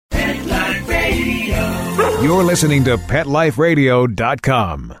You're listening to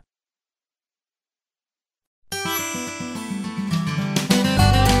PetLifeRadio.com.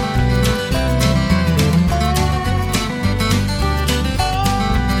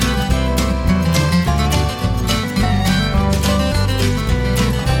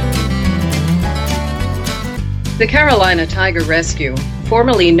 The Carolina Tiger Rescue,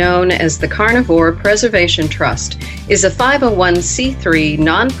 formerly known as the Carnivore Preservation Trust, is a 501c3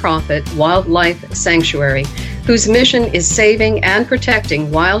 nonprofit wildlife sanctuary whose mission is saving and protecting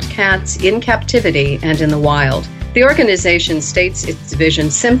wild cats in captivity and in the wild. The organization states its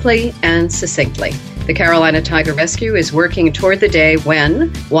vision simply and succinctly. The Carolina Tiger Rescue is working toward the day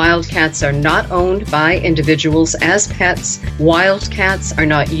when wild cats are not owned by individuals as pets, wild cats are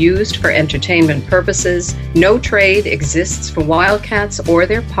not used for entertainment purposes, no trade exists for wild cats or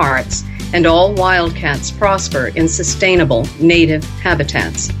their parts, and all wild cats prosper in sustainable native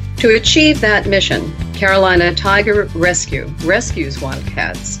habitats. To achieve that mission, Carolina Tiger Rescue rescues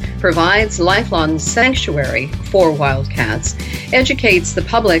wildcats, provides lifelong sanctuary for wildcats, educates the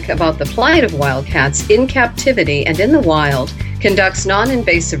public about the plight of wildcats in captivity and in the wild, conducts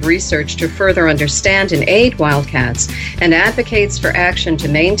non-invasive research to further understand and aid wildcats, and advocates for action to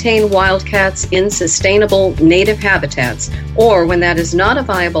maintain wildcats in sustainable native habitats, or when that is not a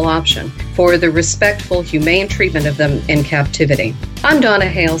viable option, for the respectful, humane treatment of them in captivity. I'm Donna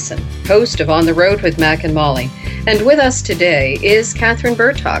Halson, host of On the Road with Mac and Molly, and with us today is Catherine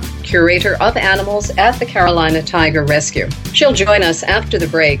Bertok, curator of animals at the Carolina Tiger Rescue. She'll join us after the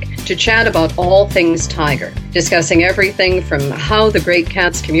break to chat about all things tiger, discussing everything from how the great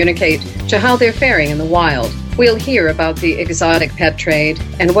cats communicate to how they're faring in the wild. We'll hear about the exotic pet trade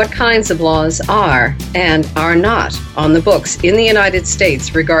and what kinds of laws are and are not on the books in the United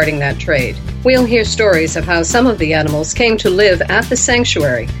States regarding that trade. We'll hear stories of how some of the animals came to live at the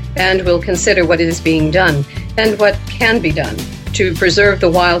sanctuary, and we'll consider what is being done and what can be done to preserve the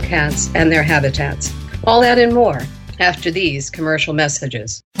wildcats and their habitats. All that and more after these commercial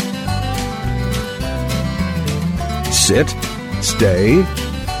messages. Sit, stay.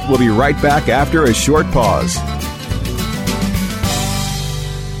 We'll be right back after a short pause.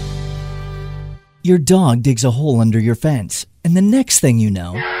 Your dog digs a hole under your fence, and the next thing you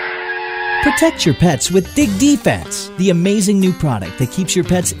know, protect your pets with Dig Defense, the amazing new product that keeps your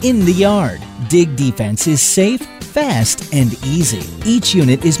pets in the yard. Dig Defense is safe, fast, and easy. Each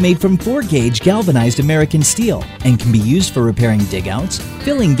unit is made from 4-gauge galvanized American steel and can be used for repairing dig-outs,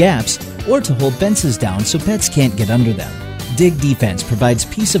 filling gaps, or to hold fences down so pets can't get under them. Dig Defense provides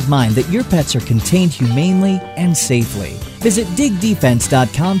peace of mind that your pets are contained humanely and safely. Visit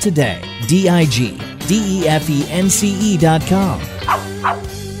digdefense.com today. DIGDEFENCE.com.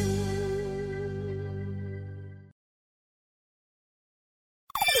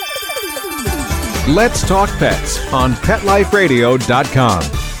 Let's Talk Pets on PetLifeRadio.com.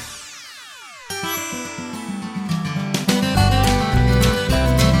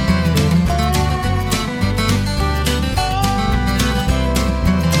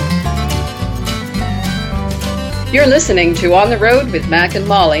 You're listening to On the Road with Mac and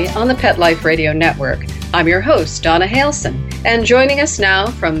Molly on the Pet Life Radio Network. I'm your host, Donna Halson, and joining us now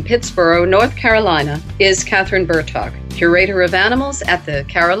from Pittsboro, North Carolina, is Catherine Bertok, curator of animals at the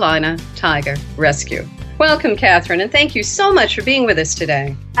Carolina Tiger Rescue. Welcome, Catherine, and thank you so much for being with us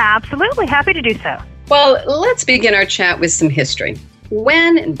today. Absolutely. Happy to do so. Well, let's begin our chat with some history.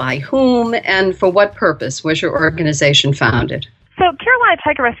 When and by whom and for what purpose was your organization founded? So Carolina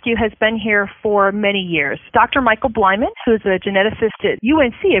Tiger Rescue has been here for many years. Dr. Michael Blyman, who's a geneticist at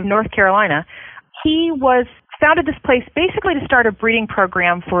UNC of North Carolina, he founded this place basically to start a breeding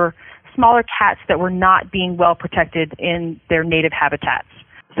program for smaller cats that were not being well protected in their native habitats.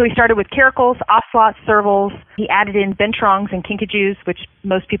 So he started with caracals, ocelots, servals. He added in bentrongs and kinkajous, which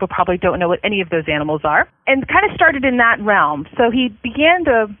most people probably don't know what any of those animals are, and kind of started in that realm. So he began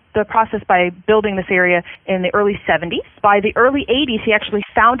the process by building this area in the early 70s. By the early 80s, he actually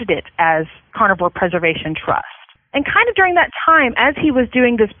founded it as Carnivore Preservation Trust. And kind of during that time, as he was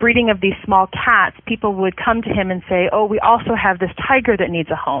doing this breeding of these small cats, people would come to him and say, oh, we also have this tiger that needs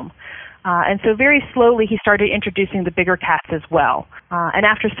a home. And so very slowly he started introducing the bigger cats as well. And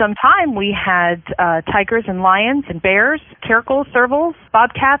after some time, we had tigers and lions and bears, caracals, servals,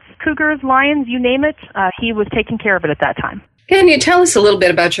 bobcats, cougars, lions, you name it. He was taking care of it at that time. Can you tell us a little bit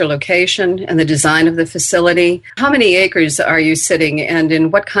about your location and the design of the facility? How many acres are you sitting and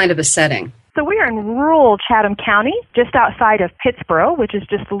in what kind of a setting? So we are in rural Chatham County, just outside of Pittsboro, which is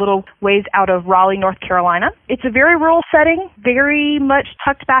just a little ways out of Raleigh, North Carolina. It's a very rural setting, very much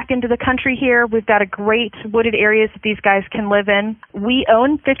tucked back into the country here. We've got a great wooded areas that these guys can live in. We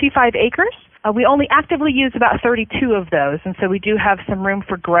own 55 acres. We only actively use about 32 of those, and so we do have some room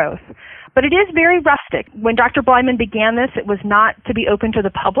for growth. But it is very rustic. When Dr. Blyman began this, it was not to be open to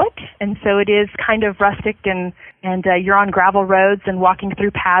the public, and so it is kind of rustic, and you're on gravel roads and walking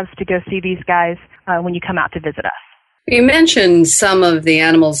through paths to go see these guys when you come out to visit us. You mentioned some of the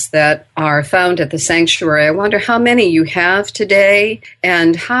animals that are found at the sanctuary. I wonder how many you have today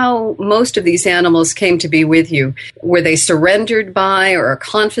and how most of these animals came to be with you. Were they surrendered by or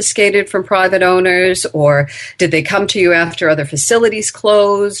confiscated from private owners, or did they come to you after other facilities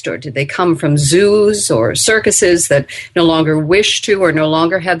closed, or did they come from zoos or circuses that no longer wished to or no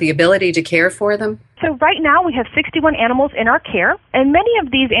longer had the ability to care for them? So right now we have 61 animals in our care, and many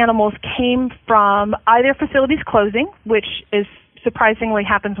of these animals came from either facilities closing, which is surprisingly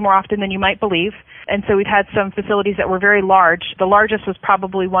happens more often than you might believe. And so we've had some facilities that were very large. The largest was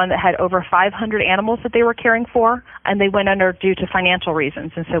probably one that had over 500 animals that they were caring for, and they went under due to financial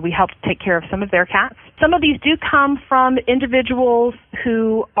reasons. And so we helped take care of some of their cats. Some of these do come from individuals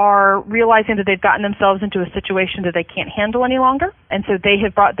who are realizing that they've gotten themselves into a situation that they can't handle any longer, and so they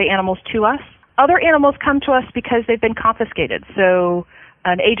have brought the animals to us. Other animals come to us because they've been confiscated. So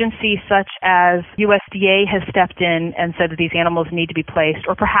an agency such as USDA has stepped in and said that these animals need to be placed,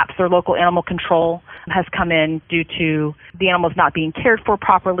 or perhaps their local animal control has come in due to the animals not being cared for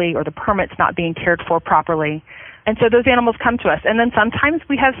properly or the permits not being cared for properly. And so those animals come to us. And then sometimes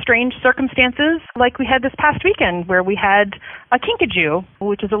we have strange circumstances, like we had this past weekend where we had a kinkajou,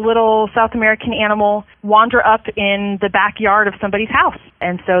 which is a little South American animal, wander up in the backyard of somebody's house.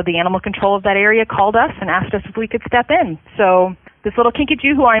 And so the animal control of that area called us and asked us if we could step in. So this little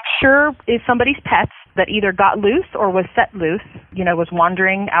kinkajou, who I'm sure is somebody's pet that either got loose or was set loose, was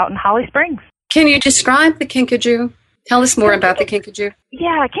wandering out in Holly Springs. Can you describe the kinkajou? Tell us more about the kinkajou.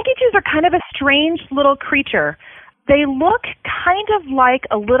 Yeah, kinkajous are kind of a strange little creature. They look kind of like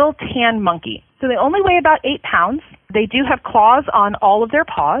a little tan monkey. So they only weigh about 8 pounds. They do have claws on all of their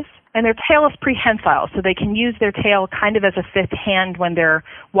paws, and their tail is prehensile, so they can use their tail kind of as a fifth hand when they're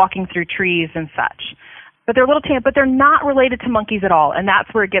walking through trees and such. But they're a little tan, but they're not related to monkeys at all, and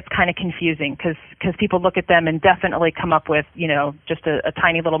that's where it gets kind of confusing because people look at them and definitely come up with, just a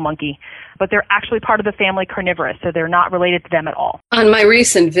tiny little monkey. But they're actually part of the family Carnivorous, so they're not related to them at all. On my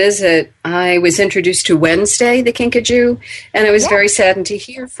recent visit, I was introduced to Wednesday, the kinkajou, and I was very saddened to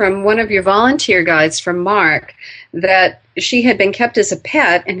hear from one of your volunteer guides, from Mark, that she had been kept as a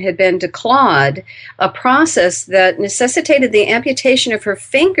pet and had been declawed, a process that necessitated the amputation of her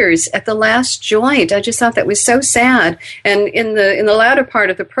fingers at the last joint. I just thought that was so sad. And in the latter part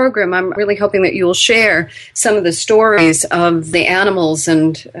of the program, I'm really hoping that you will share some of the stories of the animals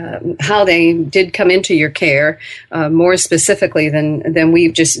and how they did come into your care, more specifically than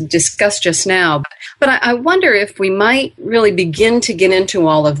we've just discussed just now. But I wonder if we might really begin to get into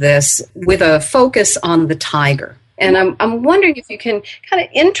all of this with a focus on the tiger. And I'm wondering if you can kind of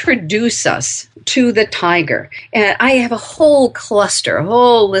introduce us to the tiger. And I have a whole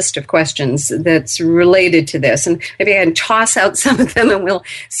list of questions that's related to this. And maybe I can toss out some of them and we'll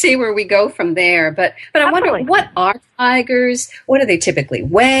see where we go from there. But I wonder, what are tigers? What do they typically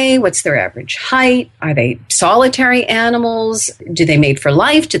weigh? What's their average height? Are they solitary animals? Do they mate for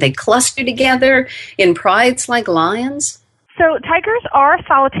life? Do they cluster together in prides like lions? So tigers are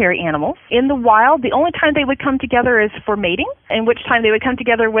solitary animals. In the wild, the only time they would come together is for mating, in which time they would come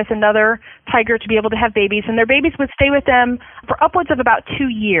together with another tiger to be able to have babies, and their babies would stay with them for upwards of about 2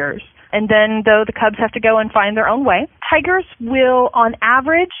 years. And then, though, the cubs have to go and find their own way. Tigers will, on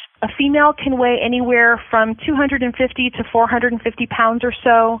average, a female can weigh anywhere from 250 to 450 pounds or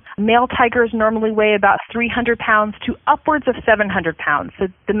so. Male tigers normally weigh about 300 pounds to upwards of 700 pounds. So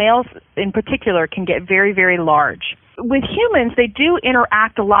the males, in particular, can get very, very large. With humans, they do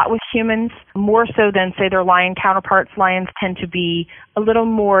interact a lot with humans, more so than, say, their lion counterparts. Lions tend to be a little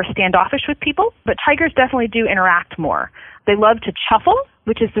more standoffish with people, but tigers definitely do interact more. They love to chuffle,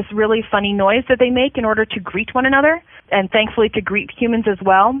 which is this really funny noise that they make in order to greet one another, and thankfully to greet humans as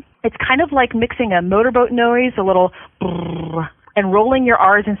well. It's kind of like mixing a motorboat noise, a little brrr, and rolling your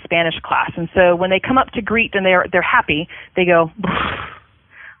R's in Spanish class. And so when they come up to greet and they're happy, they go brrr,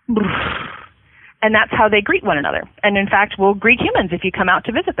 brrr. And that's how they greet one another. And in fact, we'll greet humans if you come out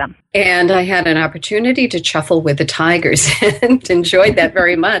to visit them. And I had an opportunity to chuffle with the tigers and enjoyed that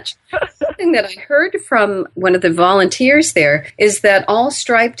very much. Something that I heard from one of the volunteers there is that all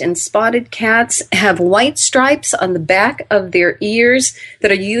striped and spotted cats have white stripes on the back of their ears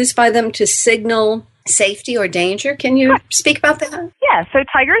that are used by them to signal safety or danger. Can you speak about that? Yeah, so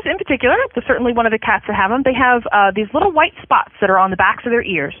tigers in particular, it's certainly one of the cats that have them. They have these little white spots that are on the backs of their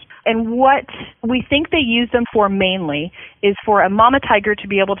ears. And what we think they use them for mainly is for a mama tiger to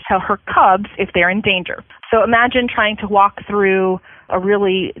be able to tell her cubs if they're in danger. So imagine trying to walk through a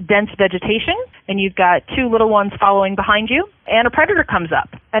really dense vegetation, and you've got two little ones following behind you, and a predator comes up.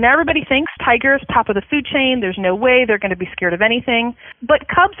 And everybody thinks tigers, top of the food chain, there's no way they're going to be scared of anything. But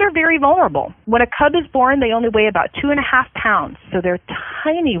cubs are very vulnerable. When a cub is born, they only weigh about 2.5 pounds, so they're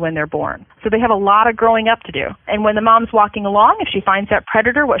tiny when they're born. So they have a lot of growing up to do. And when the mom's walking along, if she finds that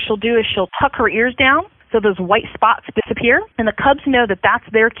predator, what she'll do is she'll tuck her ears down, so those white spots disappear, and the cubs know that that's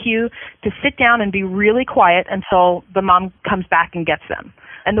their cue to sit down and be really quiet until the mom comes back and gets them.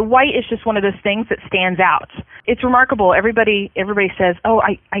 And the white is just one of those things that stands out. It's remarkable. Everybody says, "Oh,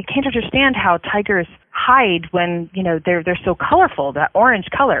 I can't understand how tigers hide when, they're so colorful, that orange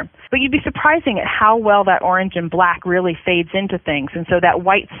color." But you'd be surprising at how well that orange and black really fades into things. And so that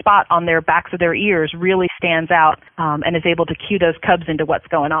white spot on their backs of their ears really stands out and is able to cue those cubs into what's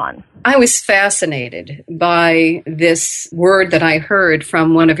going on. I was fascinated by this word that I heard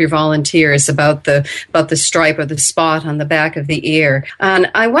from one of your volunteers about the stripe or the spot on the back of the ear. And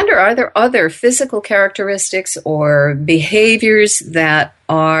I wonder, are there other physical characteristics or behaviors that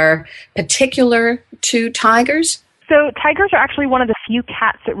are particular to tigers? So tigers are actually one of the few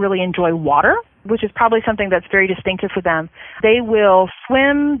cats that really enjoy water, which is probably something that's very distinctive for them. They will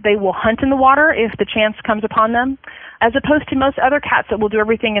swim, they will hunt in the water if the chance comes upon them, as opposed to most other cats that will do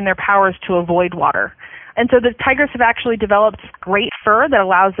everything in their powers to avoid water. And so the tigers have actually developed great fur that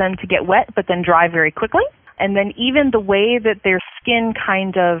allows them to get wet but then dry very quickly. And then even the way that their skin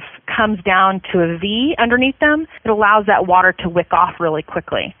kind of comes down to a V underneath them, it allows that water to wick off really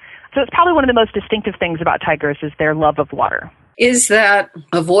quickly. So it's probably one of the most distinctive things about tigers is their love of water. Is that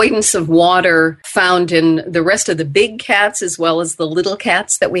avoidance of water found in the rest of the big cats as well as the little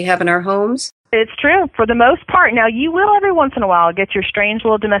cats that we have in our homes? It's true, for the most part. Now, you will every once in a while get your strange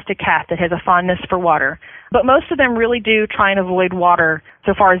little domestic cat that has a fondness for water. But most of them really do try and avoid water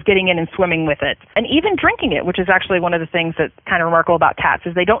so far as getting in and swimming with it. And even drinking it, which is actually one of the things that's kind of remarkable about cats,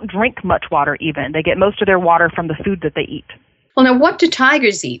 is they don't drink much water even. They get most of their water from the food that they eat. Well, now, what do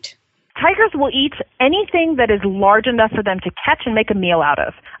tigers eat? Tigers will eat anything that is large enough for them to catch and make a meal out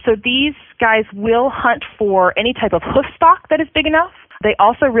of. So these guys will hunt for any type of hoof stock that is big enough. They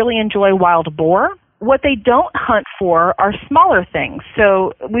also really enjoy wild boar. What they don't hunt for are smaller things.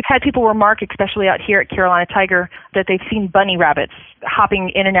 So we've had people remark, especially out here at Carolina Tiger, that they've seen bunny rabbits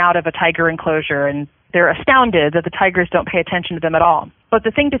hopping in and out of a tiger enclosure, and they're astounded that the tigers don't pay attention to them at all. But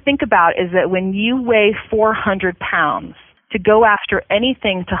the thing to think about is that when you weigh 400 pounds, to go after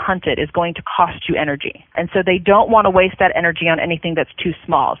anything to hunt it is going to cost you energy. And so they don't want to waste that energy on anything that's too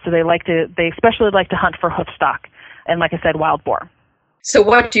small. So they especially like to hunt for hoof stock and, like I said, wild boar. So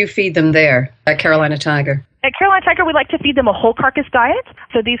what do you feed them there at Carolina Tiger? At Carolina Tiger, we like to feed them a whole carcass diet.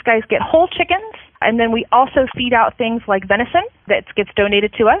 So these guys get whole chickens, and then we also feed out things like venison that gets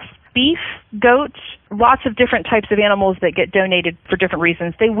donated to us, beef, goat, lots of different types of animals that get donated for different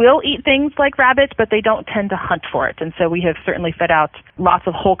reasons. They will eat things like rabbits, but they don't tend to hunt for it. And so we have certainly fed out lots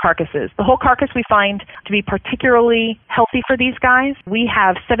of whole carcasses. The whole carcass we find to be particularly healthy for these guys. We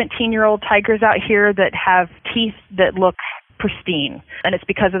have 17-year-old tigers out here that have teeth that look pristine, and it's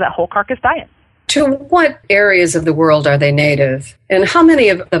because of that whole carcass diet. To what areas of the world are they native? And how many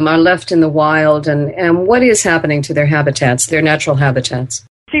of them are left in the wild? And what is happening to their habitats, their natural habitats?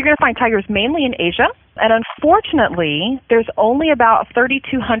 So you're going to find tigers mainly in Asia. And unfortunately, there's only about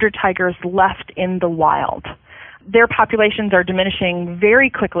 3,200 tigers left in the wild. Their populations are diminishing very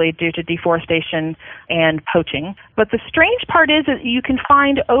quickly due to deforestation and poaching. But the strange part is that you can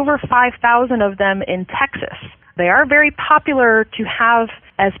find over 5,000 of them in Texas. They are very popular to have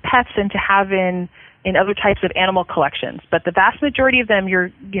as pets and to have in other types of animal collections. But the vast majority of them you're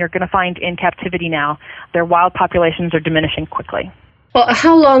going to find in captivity now. Their wild populations are diminishing quickly. Well,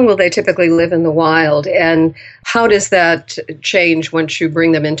 how long will they typically live in the wild, and how does that change once you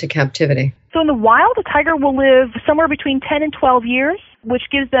bring them into captivity? So in the wild, a tiger will live somewhere between 10 and 12 years, which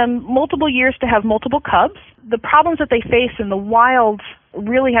gives them multiple years to have multiple cubs. The problems that they face in the wild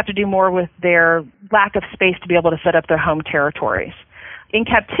really have to do more with their lack of space to be able to set up their home territories. In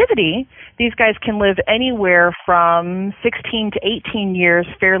captivity, these guys can live anywhere from 16 to 18 years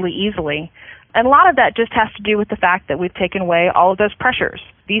fairly easily. And a lot of that just has to do with the fact that we've taken away all of those pressures.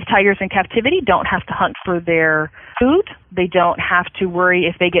 These tigers in captivity don't have to hunt for their food. They don't have to worry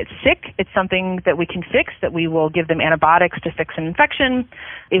if they get sick. It's something that we can fix, that we will give them antibiotics to fix an infection.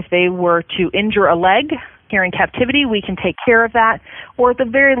 If they were to injure a leg here in captivity, we can take care of that. Or at the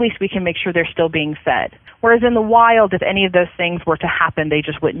very least, we can make sure they're still being fed. Whereas in the wild, if any of those things were to happen, they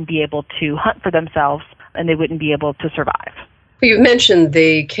just wouldn't be able to hunt for themselves and they wouldn't be able to survive. You mentioned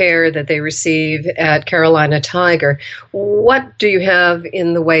the care that they receive at Carolina Tiger. What do you have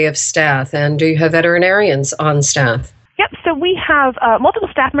in the way of staff, and do you have veterinarians on staff? Yep, so we have multiple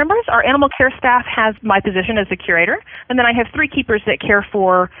staff members. Our animal care staff has my position as the curator, and then I have 3 keepers that care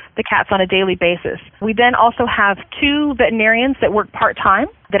for the cats on a daily basis. We then also have 2 veterinarians that work part-time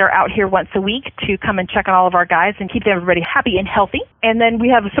that are out here once a week to come and check on all of our guys and keep everybody happy and healthy. And then we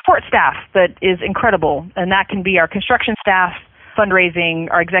have a support staff that is incredible, and that can be our construction staff,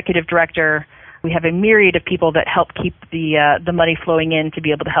 fundraising, our executive director. We have a myriad of people that help keep the money flowing in to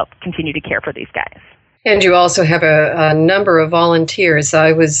be able to help continue to care for these guys. And you also have a number of volunteers.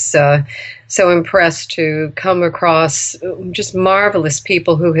 I was so impressed to come across just marvelous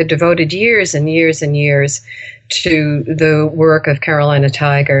people who had devoted years and years and years to the work of Carolina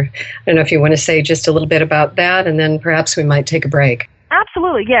Tiger. I don't know if you want to say just a little bit about that, and then perhaps we might take a break.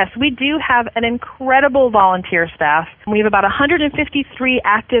 Absolutely, yes. We do have an incredible volunteer staff. We have about 153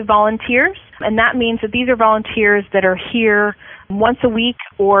 active volunteers, and that means that these are volunteers that are here once a week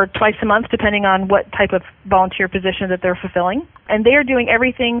or twice a month, depending on what type of volunteer position that they're fulfilling. And they are doing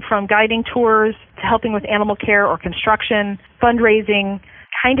everything from guiding tours to helping with animal care or construction, fundraising,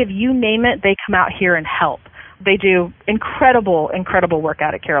 kind of you name it, they come out here and help. They do incredible, incredible work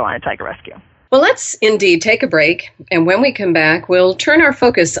out at Carolina Tiger Rescue. Well, let's indeed take a break, and when we come back, we'll turn our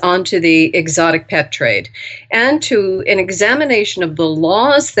focus onto the exotic pet trade and to an examination of the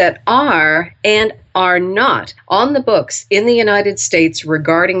laws that are and are not on the books in the United States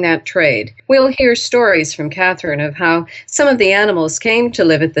regarding that trade. We'll hear stories from Catherine of how some of the animals came to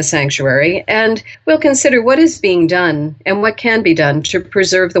live at the sanctuary, and we'll consider what is being done and what can be done to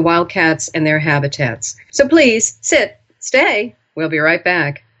preserve the wildcats and their habitats. So please, sit, stay. We'll be right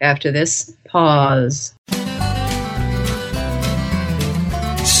back after this pause.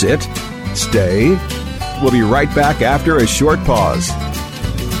 Sit, stay. We'll be right back after a short pause.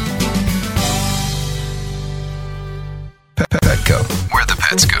 Petco, where the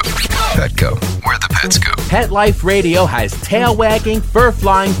pets go. Petco, where the pets go. Pet Life Radio has tail-wagging,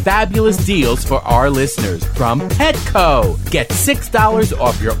 fur-flying, fabulous deals for our listeners from Petco. Get $6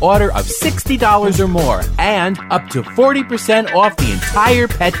 off your order of $60 or more and up to 40% off the entire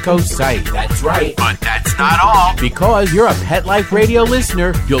Petco site. That's right. But that's not all. Because you're a Pet Life Radio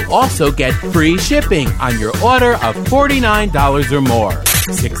listener, you'll also get free shipping on your order of $49 or more.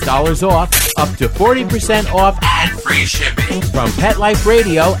 $6 off, up to 40% off, And free shipping. from Pet Life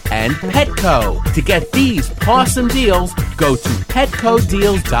Radio and Petco. To get these awesome deals, go to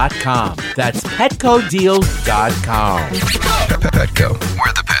PetcoDeals.com. That's PetcoDeals.com. Petco,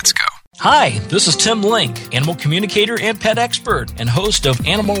 where the pets go. Hi, this is Tim Link, animal communicator and pet expert and host of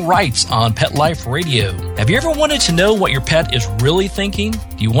Animal Rights on Pet Life Radio. Have you ever wanted to know what your pet is really thinking? Do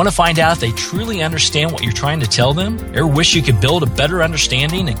you want to find out if they truly understand what you're trying to tell them? Ever wish you could build a better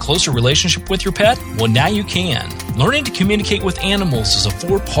understanding and closer relationship with your pet? Well, now you can. Learning to Communicate with Animals is a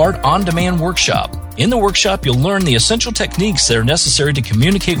 4-part on-demand workshop. In the workshop, you'll learn the essential techniques that are necessary to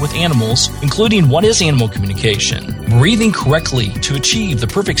communicate with animals, including what is animal communication, breathing correctly to achieve the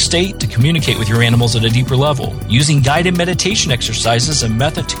perfect state to communicate with your animals at a deeper level, using guided meditation exercises and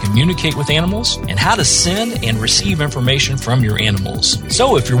method to communicate with animals, and how to send and receive information from your animals.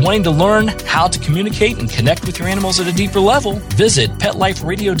 So if you're wanting to learn how to communicate and connect with your animals at a deeper level, visit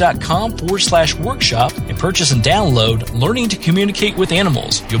PetLifeRadio.com/workshop and purchase and download Learning to Communicate with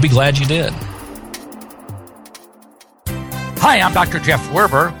Animals. You'll be glad you did. Hi, I'm Dr. Jeff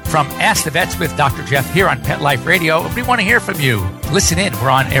Werber from Ask the Vets with Dr. Jeff here on Pet Life Radio. We want to hear from you. Listen in. We're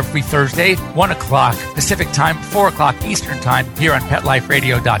on every Thursday, 1 o'clock Pacific Time, 4 o'clock Eastern Time here on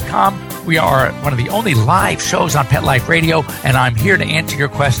PetLifeRadio.com. We are one of the only live shows on Pet Life Radio, and I'm here to answer your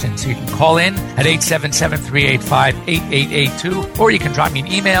questions. You can call in at 877-385-8882, or you can drop me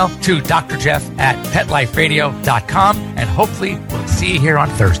an email to drjeff@PetLifeRadio.com, and hopefully we'll see you here on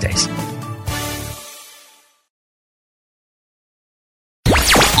Thursdays.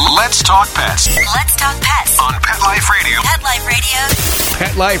 Let's talk pets Let's talk pets on Pet Life Radio. Pet Life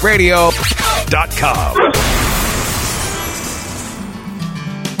Radio. PetLifeRadio.com.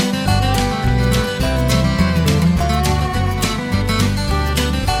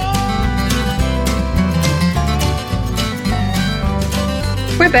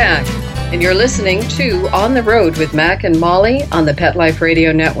 We're back, and you're listening to On the Road with Mac and Molly on the Pet Life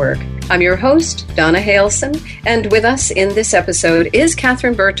Radio Network. I'm your host, Donna Haleson, and with us in this episode is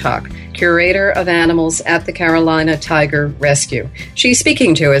Catherine Bertok, Curator of Animals at the Carolina Tiger Rescue. She's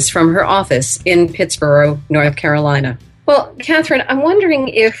speaking to us from her office in Pittsboro, North Carolina. Well, Catherine, I'm wondering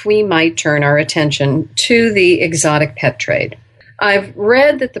if we might turn our attention to the exotic pet trade. I've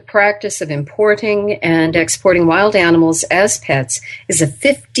read that the practice of importing and exporting wild animals as pets is a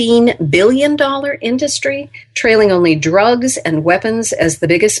 $15 billion industry, trailing only drugs and weapons as the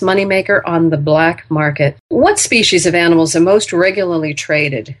biggest moneymaker on the black market. What species of animals are most regularly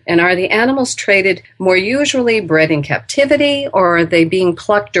traded? And are the animals traded more usually bred in captivity, or are they being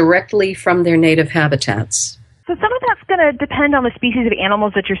plucked directly from their native habitats? So some of that's going to depend on the species of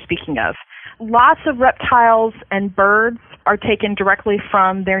animals that you're speaking of. Lots of reptiles and birds are taken directly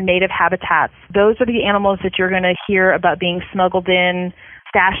from their native habitats. Those are the animals that you're going to hear about being smuggled in,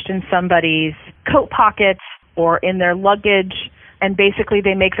 stashed in somebody's coat pockets or in their luggage. And basically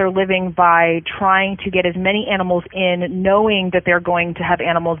they make their living by trying to get as many animals in, knowing that they're going to have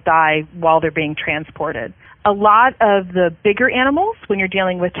animals die while they're being transported. A lot of the bigger animals, when you're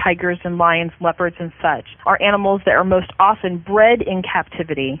dealing with tigers and lions, leopards and such, are animals that are most often bred in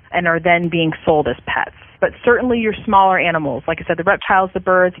captivity and are then being sold as pets. But certainly your smaller animals, like I said, the reptiles, the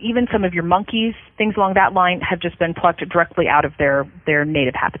birds, even some of your monkeys, things along that line have just been plucked directly out of their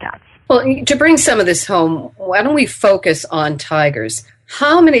native habitats. Well, to bring some of this home, why don't we focus on tigers?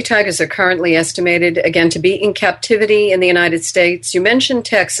 How many tigers are currently estimated, again, to be in captivity in the United States? You mentioned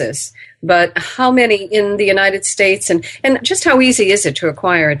Texas, but how many in the United States, and just how easy is it to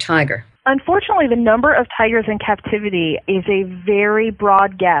acquire a tiger? Unfortunately, the number of tigers in captivity is a very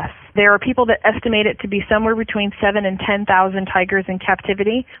broad guess. There are people that estimate it to be somewhere between 7,000 and 10,000 tigers in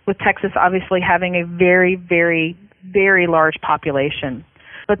captivity, with Texas obviously having a very, very, very large population.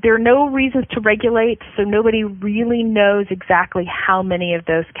 But there are no reasons to regulate, so nobody really knows exactly how many of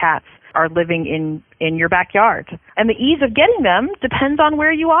those cats are living in your backyard. And the ease of getting them depends on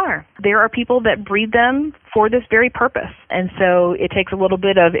where you are. There are people that breed them for this very purpose. And so it takes a little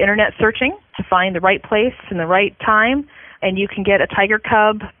bit of internet searching to find the right place and the right time. And you can get a tiger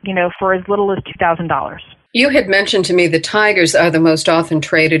cub, for as little as $2,000. You had mentioned to me that tigers are the most often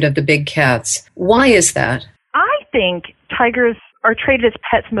traded of the big cats. Why is that? I think tigers are traded as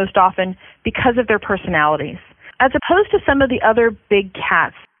pets most often because of their personalities. As opposed to some of the other big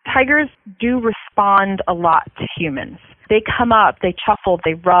cats, tigers do respond a lot to humans. They come up, they chuffle,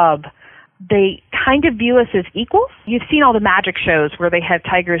 they rub. They kind of view us as equals. You've seen all the magic shows where they have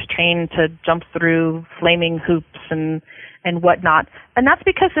tigers trained to jump through flaming hoops and whatnot. And that's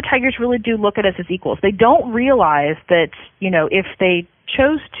because the tigers really do look at us as equals. They don't realize that, if they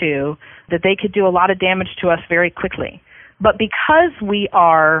chose to, that they could do a lot of damage to us very quickly. But because we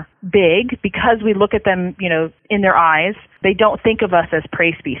are big, because we look at them, in their eyes, they don't think of us as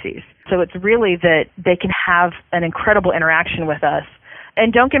prey species. So it's really that they can have an incredible interaction with us.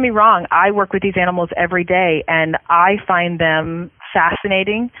 And don't get me wrong, I work with these animals every day, and I find them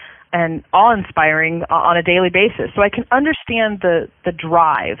fascinating and awe-inspiring on a daily basis. So I can understand the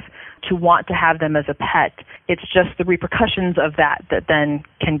drive to want to have them as a pet. It's just the repercussions of that then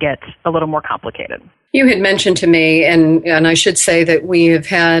can get a little more complicated. You had mentioned to me, and I should say that we have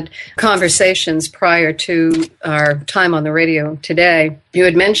had conversations prior to our time on the radio today. You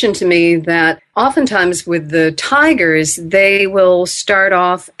had mentioned to me that oftentimes with the tigers, they will start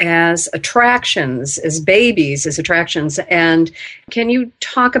off as attractions, as babies, as attractions. And can you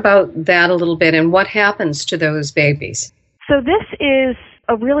talk about that a little bit and what happens to those babies? So this is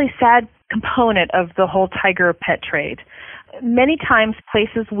a really sad component of the whole tiger pet trade. Many times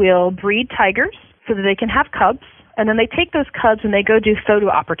places will breed tigers so that they can have cubs, and then they take those cubs and they go do photo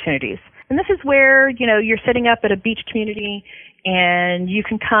opportunities. And this is where, you're sitting up at a beach community and you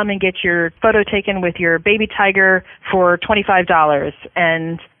can come and get your photo taken with your baby tiger for $25.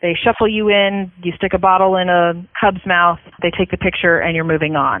 And they shuffle you in, you stick a bottle in a cub's mouth, they take the picture, and you're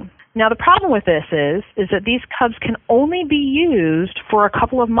moving on. Now, the problem with this is that these cubs can only be used for a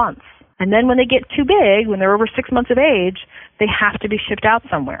couple of months. And then when they get too big, when they're over 6 months of age, they have to be shipped out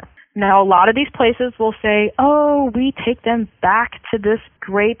somewhere. Now, a lot of these places will say, we take them back to this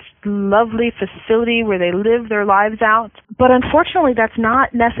great, lovely facility where they live their lives out. But unfortunately, that's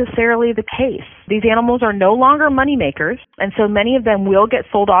not necessarily the case. These animals are no longer money makers, and so many of them will get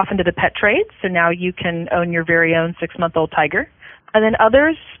sold off into the pet trade. So now you can own your very own 6-month-old tiger. And then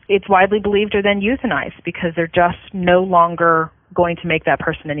others, it's widely believed, are then euthanized because they're just no longer going to make that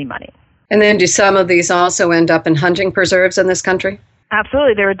person any money. And then do some of these also end up in hunting preserves in this country?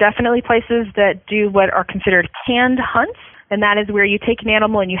 Absolutely. There are definitely places that do what are considered canned hunts, and that is where you take an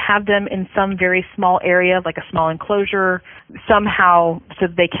animal and you have them in some very small area, like a small enclosure, somehow so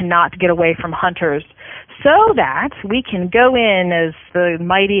that they cannot get away from hunters, so that we can go in as the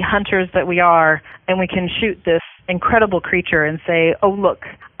mighty hunters that we are, and we can shoot this incredible creature and say, look,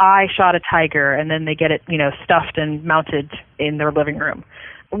 I shot a tiger, and then they get it, stuffed and mounted in their living room,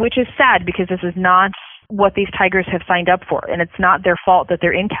 which is sad because this is not what these tigers have signed up for, and it's not their fault that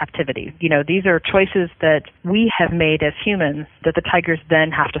they're in captivity. You know, these are choices that we have made as humans that the tigers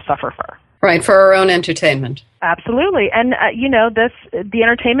then have to suffer for. Right, for our own entertainment. Absolutely. And, the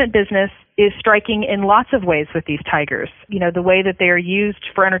entertainment business is striking in lots of ways with these tigers. You know, the way that they are used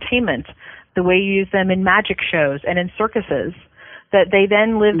for entertainment, the way you use them in magic shows and in circuses, that they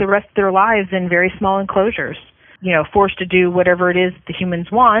then live the rest of their lives in very small enclosures, you know, forced to do whatever it is the humans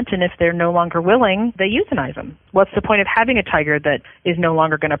want, and if they're no longer willing, they euthanize them. What's the point of having a tiger that is no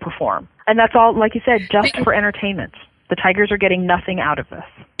longer going to perform? And that's all, like you said, just for entertainment. The tigers are getting nothing out of this.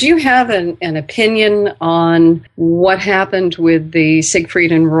 Do you have an opinion on what happened with the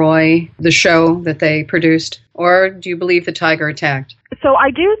Siegfried and Roy, the show that they produced? Or do you believe the tiger attacked? So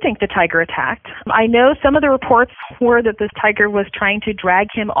I do think the tiger attacked. I know some of the reports were that this tiger was trying to drag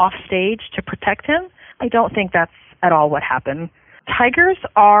him off stage to protect him. I don't think that's at all what happened. Tigers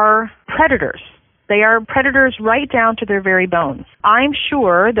are predators. They are predators right down to their very bones. I'm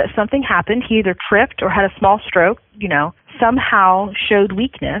sure that something happened. He either tripped or had a small stroke, you know, somehow showed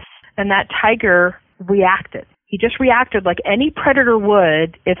weakness, and that tiger reacted. He just reacted like any predator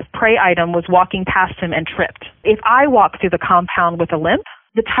would if a prey item was walking past him and tripped. If I walk through the compound with a limp,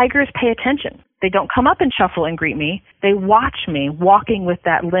 the tigers pay attention. They don't come up and shuffle and greet me. They watch me walking with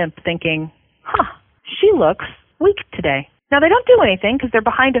that limp thinking, she looks weak today. Now, they don't do anything because they're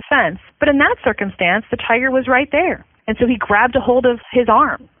behind a fence, but in that circumstance, the tiger was right there. And so he grabbed a hold of his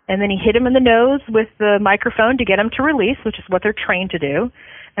arm, and then he hit him in the nose with the microphone to get him to release, which is what they're trained to do.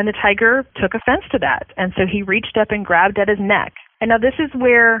 And the tiger took offense to that. And so he reached up and grabbed at his neck. And now this is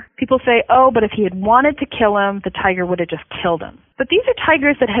where people say, but if he had wanted to kill him, the tiger would have just killed him. But these are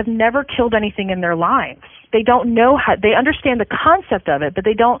tigers that have never killed anything in their lives. They don't know how, they understand the concept of it, but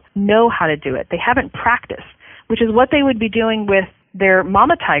they don't know how to do it. They haven't practiced, which is what they would be doing with their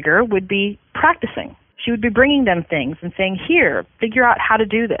mama tiger, would be practicing. She would be bringing them things and saying, here, figure out how to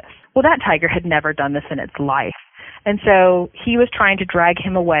do this. Well, that tiger had never done this in its life. And so he was trying to drag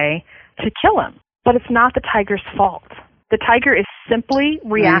him away to kill him. But it's not the tiger's fault. The tiger is simply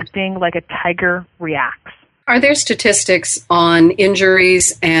reacting like a tiger reacts. Are there statistics on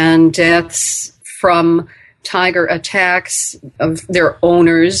injuries and deaths from tiger attacks of their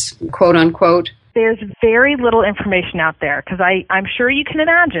owners, quote unquote? There's very little information out there because I'm sure you can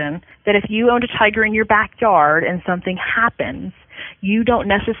imagine that if you owned a tiger in your backyard and something happens, you don't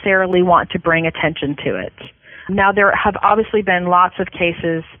necessarily want to bring attention to it. Now, there have obviously been lots of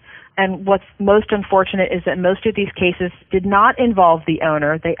cases, and what's most unfortunate is that most of these cases did not involve the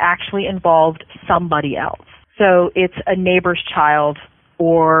owner. They actually involved somebody else. So it's a neighbor's child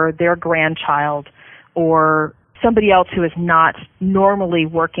or their grandchild or somebody else who is not normally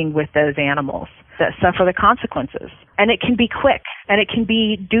working with those animals that suffer the consequences. And it can be quick, and it can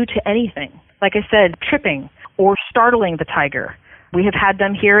be due to anything. Like I said, tripping or startling the tiger. We have had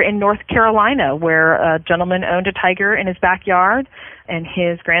them here in North Carolina where a gentleman owned a tiger in his backyard, and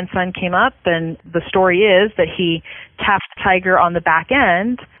his grandson came up, and the story is that he tapped the tiger on the back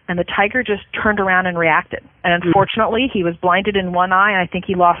end, and the tiger just turned around and reacted. And unfortunately, he was blinded in one eye, and I think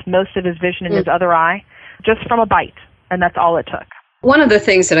he lost most of his vision in his other eye just from a bite, and that's all it took. One of the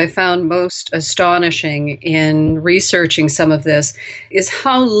things that I found most astonishing in researching some of this is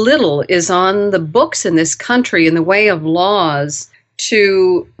how little is on the books in this country in the way of laws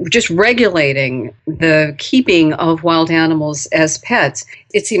to just regulating the keeping of wild animals as pets.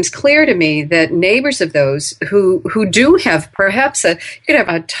 It seems clear to me that neighbors of those who do have perhaps you could have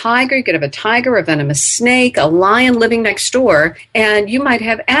a tiger, you could have a tiger, a venomous snake, a lion living next door, and you might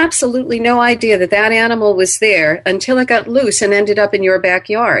have absolutely no idea that that animal was there until it got loose and ended up in your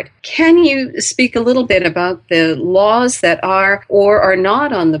backyard. Can you speak a little bit about the laws that are or are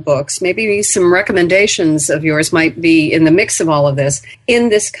not on the books? Maybe some recommendations of yours might be in the mix of all of this in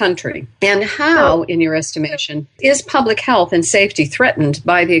this country. And how, in your estimation, is public health and safety threatened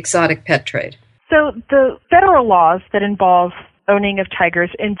by the exotic pet trade? So the federal laws that involve owning of tigers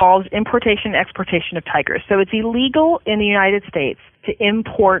involves importation and exportation of tigers. So it's illegal in the United States to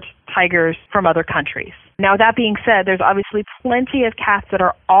import tigers from other countries. Now, that being said, there's obviously plenty of cats that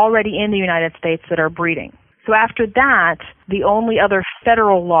are already in the United States that are breeding. So after that, the only other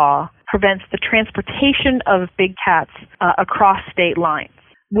federal law prevents the transportation of big cats across state lines,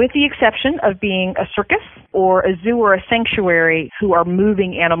 with the exception of being a circus or a zoo or a sanctuary who are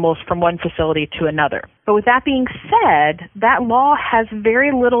moving animals from one facility to another. But with that being said, that law has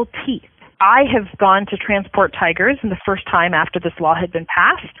very little teeth. I have gone to transport tigers, and the first time after this law had been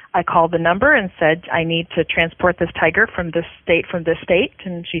passed, I called the number and said, I need to transport this tiger from this state,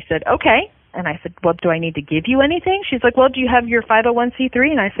 and she said, okay. And I said, well, do I need to give you anything? She's like, well, do you have your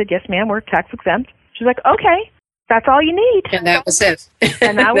 501c3? And I said, yes, ma'am, we're tax exempt. She She's like, okay, that's all you need. And that was it.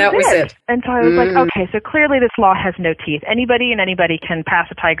 And that was it. And so I was like, okay, so clearly this law has no teeth. Anybody and anybody can pass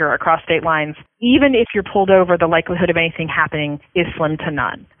a tiger across state lines. Even if you're pulled over, the likelihood of anything happening is slim to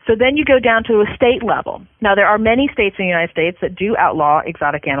none. So then you go down to a state level. Now, there are many states in the United States that do outlaw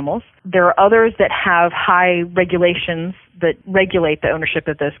exotic animals. There are others that have high regulations that regulate the ownership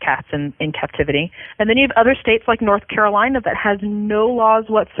of those cats in captivity. And then you have other states like North Carolina that has no laws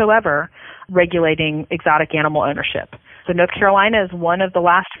whatsoever regulating exotic animal ownership. So North Carolina is one of the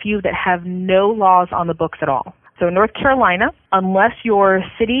last few that have no laws on the books at all. So in North Carolina, unless your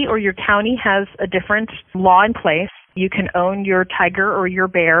city or your county has a different law in place, you can own your tiger or your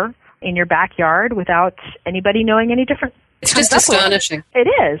bear in your backyard without anybody knowing any different. It's just astonishing. It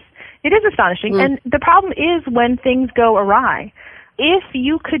is. It is astonishing. And the problem is when things go awry. If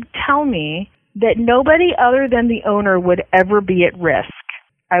you could tell me that nobody other than the owner would ever be at risk,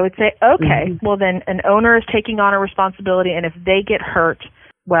 I would say, okay, well then an owner is taking on a responsibility, and if they get hurt,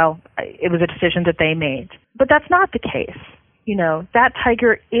 well, it was a decision that they made. But that's not the case. You know, that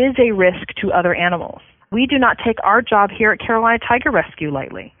tiger is a risk to other animals. We do not take our job here at Carolina Tiger Rescue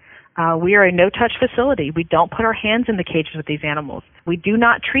lightly. We are a no-touch facility. We don't put our hands in the cages with these animals. We do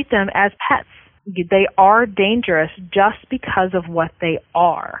not treat them as pets. They are dangerous just because of what they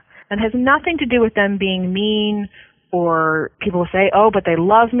are. And it has nothing to do with them being mean, or people say, oh, but they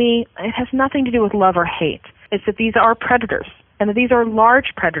love me. It has nothing to do with love or hate. It's that these are predators, and that these are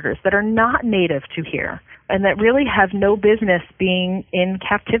large predators that are not native to here, and that really have no business being in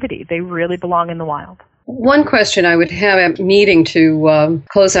captivity. They really belong in the wild. One question I would have, I'm needing to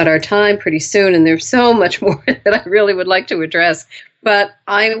close out our time pretty soon, and there's so much more that I really would like to address. But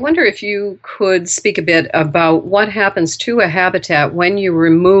I wonder if you could speak a bit about what happens to a habitat when you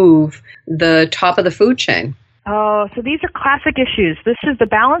remove the top of the food chain. Oh, so these are classic issues. This is the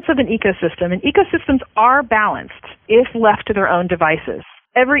balance of an ecosystem, and ecosystems are balanced if left to their own devices.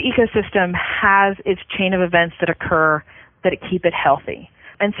 Every ecosystem has its chain of events that occur that keep it healthy.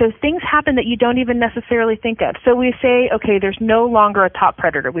 And so things happen that you don't even necessarily think of. So we say, okay, there's no longer a top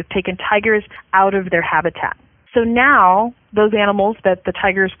predator. We've taken tigers out of their habitat. So now those animals that the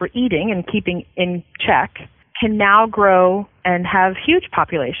tigers were eating and keeping in check can now grow and have huge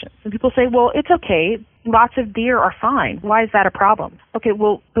populations. And people say, well, it's okay. Lots of deer are fine. Why is that a problem? Okay,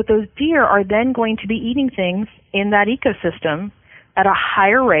 well, but those deer are then going to be eating things in that ecosystem at a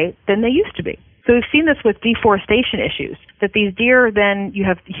higher rate than they used to be. So we've seen this with deforestation issues, that these deer then, you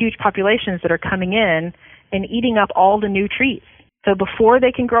have huge populations that are coming in and eating up all the new trees. So before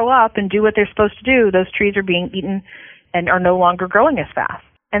they can grow up and do what they're supposed to do, those trees are being eaten and are no longer growing as fast.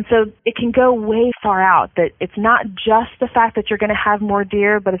 And so it can go way far out, that it's not just the fact that you're going to have more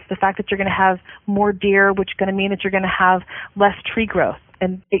deer, but it's the fact that you're going to have more deer, which is going to mean that you're going to have less tree growth.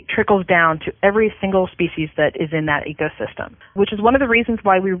 And it trickles down to every single species that is in that ecosystem, which is one of the reasons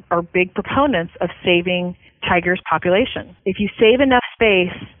why we are big proponents of saving tigers' population. If you save enough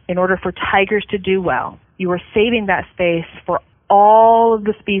space in order for tigers to do well, you are saving that space for all of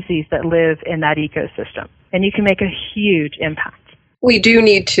the species that live in that ecosystem. And you can make a huge impact. We do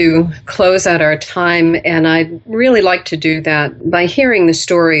need to close out our time, and I'd really like to do that by hearing the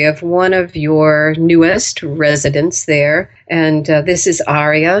story of one of your newest residents there. And this is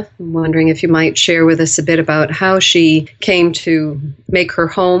Aria. I'm wondering if you might share with us a bit about how she came to make her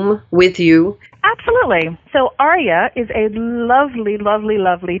home with you. Absolutely. So Aria is a lovely, lovely,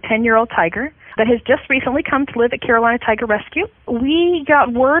 lovely 10-year-old tiger that has just recently come to live at Carolina Tiger Rescue. We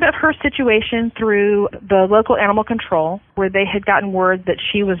got word of her situation through the local animal control, where they had gotten word that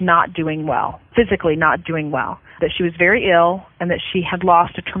she was not doing well, physically not doing well, that she was very ill, and that she had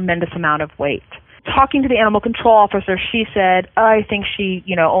lost a tremendous amount of weight. Talking to the animal control officer, she said, I think she,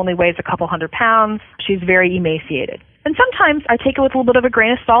 only weighs a couple 100 pounds. She's very emaciated. And sometimes I take it with a little bit of a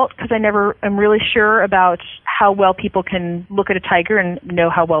grain of salt because I never am really sure about how well people can look at a tiger and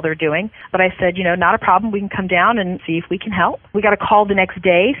know how well they're doing. But I said, not a problem. We can come down and see if we can help. We got a call the next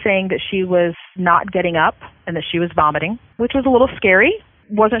day saying that she was not getting up and that she was vomiting, which was a little scary.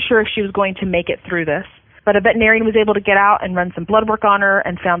 Wasn't sure if she was going to make it through this. But a veterinarian was able to get out and run some blood work on her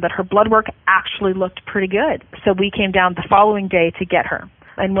and found that her blood work actually looked pretty good. So we came down the following day to get her.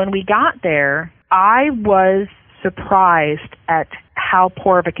 And when we got there, I was surprised at how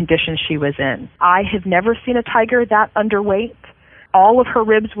poor of a condition she was in. I have never seen a tiger that underweight. All of her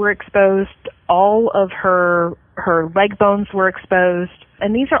ribs were exposed. All of her leg bones were exposed.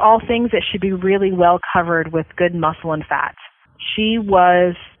 And these are all things that should be really well covered with good muscle and fat. She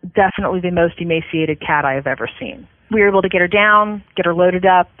was definitely the most emaciated cat I have ever seen. We were able to get her down, get her loaded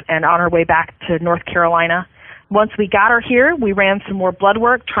up, and on her way back to North Carolina, Once we got her here, we ran some more blood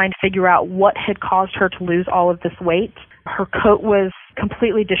work trying to figure out what had caused her to lose all of this weight. Her coat was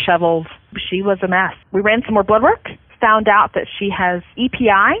completely disheveled. She was a mess. We ran some more blood work, found out that she has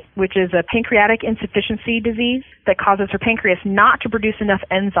EPI, which is a pancreatic insufficiency disease that causes her pancreas not to produce enough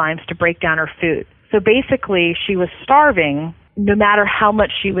enzymes to break down her food. So basically, she was starving no matter how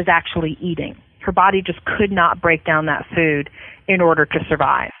much she was actually eating. Her body just could not break down that food in order to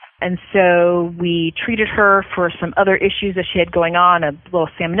survive. And so we treated her for some other issues that she had going on, a little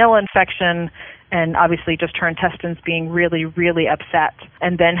salmonella infection, and obviously just her intestines being really, really upset,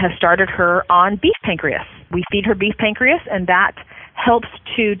 and then has started her on beef pancreas. We feed her beef pancreas, and that helps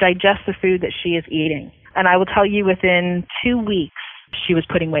to digest the food that she is eating. And I will tell you, within 2 weeks, she was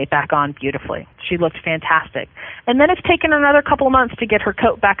putting weight back on beautifully. She looked fantastic. And then it's taken another couple of months to get her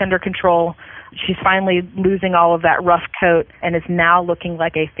coat back under control. She's finally losing all of that rough coat and is now looking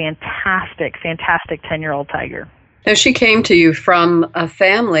like a fantastic, fantastic 10-year-old tiger. Now, she came to you from a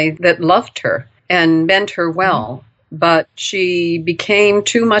family that loved her and meant her well, but she became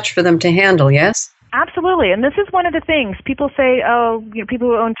too much for them to handle, yes? Absolutely. And this is one of the things. People say, people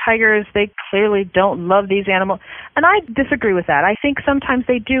who own tigers, they clearly don't love these animals. And I disagree with that. I think sometimes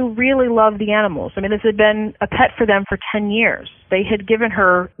they do really love the animals. I mean, this had been a pet for them for 10 years. They had given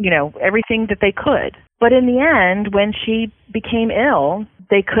her, everything that they could. But in the end, when she became ill,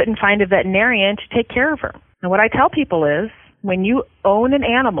 they couldn't find a veterinarian to take care of her. And what I tell people is, when you own an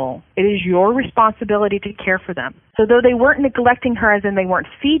animal, it is your responsibility to care for them. So though they weren't neglecting her as in they weren't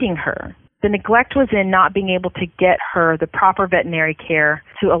feeding her, the neglect was in not being able to get her the proper veterinary care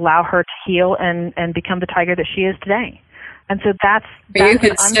to allow her to heal and become the tiger that she is today. And so that's an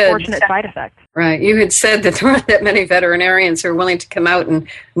unfortunate side effect. Right. You had said that there aren't that many veterinarians who are willing to come out and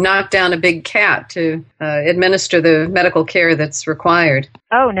knock down a big cat to administer the medical care that's required.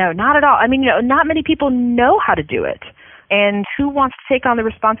 Oh, no, not at all. I mean, not many people know how to do it. And who wants to take on the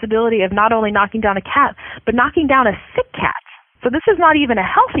responsibility of not only knocking down a cat, but knocking down a sick cat? So this is not even a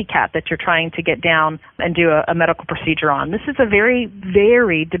healthy cat that you're trying to get down and do a medical procedure on. This is a very,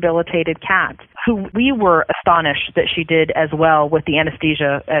 very debilitated cat who we were astonished that she did as well with the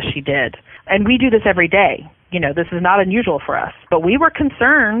anesthesia as she did. And we do this every day. This is not unusual for us. But we were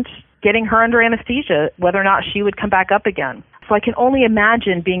concerned getting her under anesthesia, whether or not she would come back up again. So I can only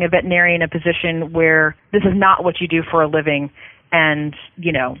imagine being a veterinarian in a position where this is not what you do for a living. And,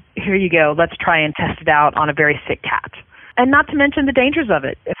 here you go, let's try and test it out on a very sick cat. And not to mention the dangers of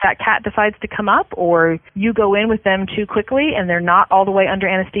it. If that cat decides to come up or you go in with them too quickly and they're not all the way under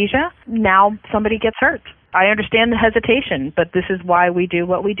anesthesia, now somebody gets hurt. I understand the hesitation, but this is why we do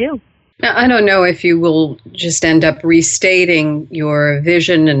what we do. Now, I don't know if you will just end up restating your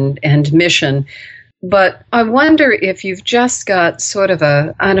vision and mission, but I wonder if you've just got sort of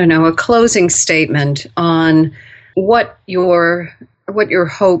a closing statement on what your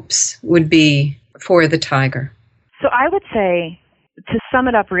hopes would be for the tiger. So I would say, to sum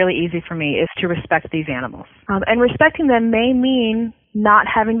it up really easy for me, is to respect these animals. And respecting them may mean not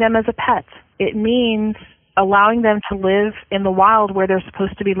having them as a pet. It means allowing them to live in the wild where they're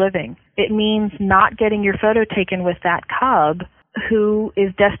supposed to be living. It means not getting your photo taken with that cub who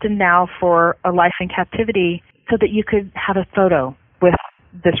is destined now for a life in captivity so that you could have a photo with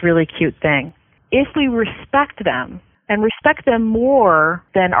this really cute thing. If we respect them, and respect them more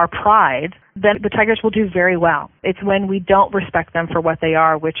than our pride, then the tigers will do very well. It's when we don't respect them for what they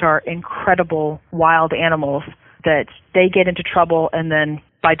are, which are incredible wild animals, that they get into trouble, and then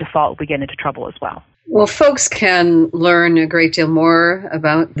by default we get into trouble as well. Well, folks can learn a great deal more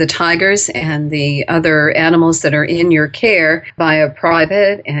about the tigers and the other animals that are in your care via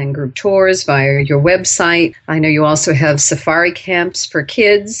private and group tours, via your website. I know you also have safari camps for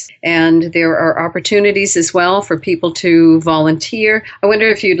kids, and there are opportunities as well for people to volunteer. I wonder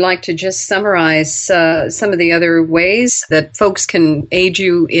if you'd like to just summarize some of the other ways that folks can aid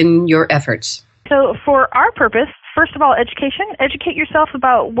you in your efforts. So for our purpose, first of all, education. Educate yourself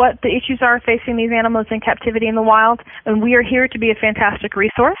about what the issues are facing these animals in captivity in the wild. And we are here to be a fantastic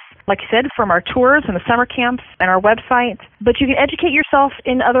resource, like I said, from our tours and the summer camps and our website. But you can educate yourself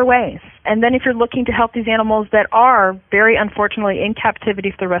in other ways. And then if you're looking to help these animals that are very unfortunately in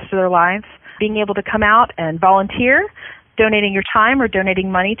captivity for the rest of their lives, being able to come out and volunteer, donating your time or donating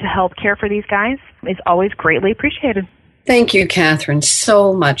money to help care for these guys is always greatly appreciated. Thank you, Catherine,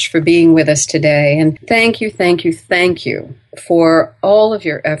 so much for being with us today. And thank you for all of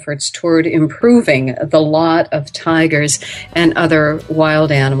your efforts toward improving the lot of tigers and other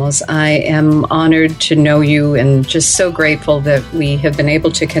wild animals. I am honored to know you and just so grateful that we have been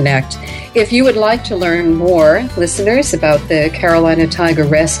able to connect. If you would like to learn more, listeners, about the Carolina Tiger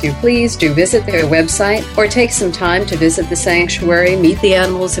Rescue, please do visit their website or take some time to visit the sanctuary, meet the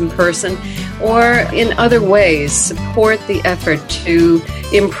animals in person, or in other ways support the effort to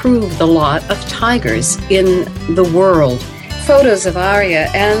improve the lot of tigers in the world. Photos of Aria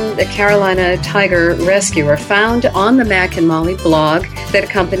and the Carolina Tiger Rescue are found on the Mac and Molly blog that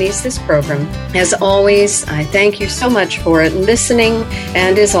accompanies this program. As always, I thank you so much for listening,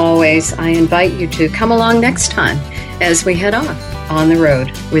 and as always, I invite you to come along next time as we head off on the road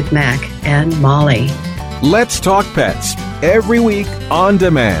with Mac and Molly. Let's Talk Pets, every week on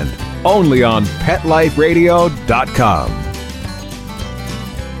demand, only on PetLifeRadio.com.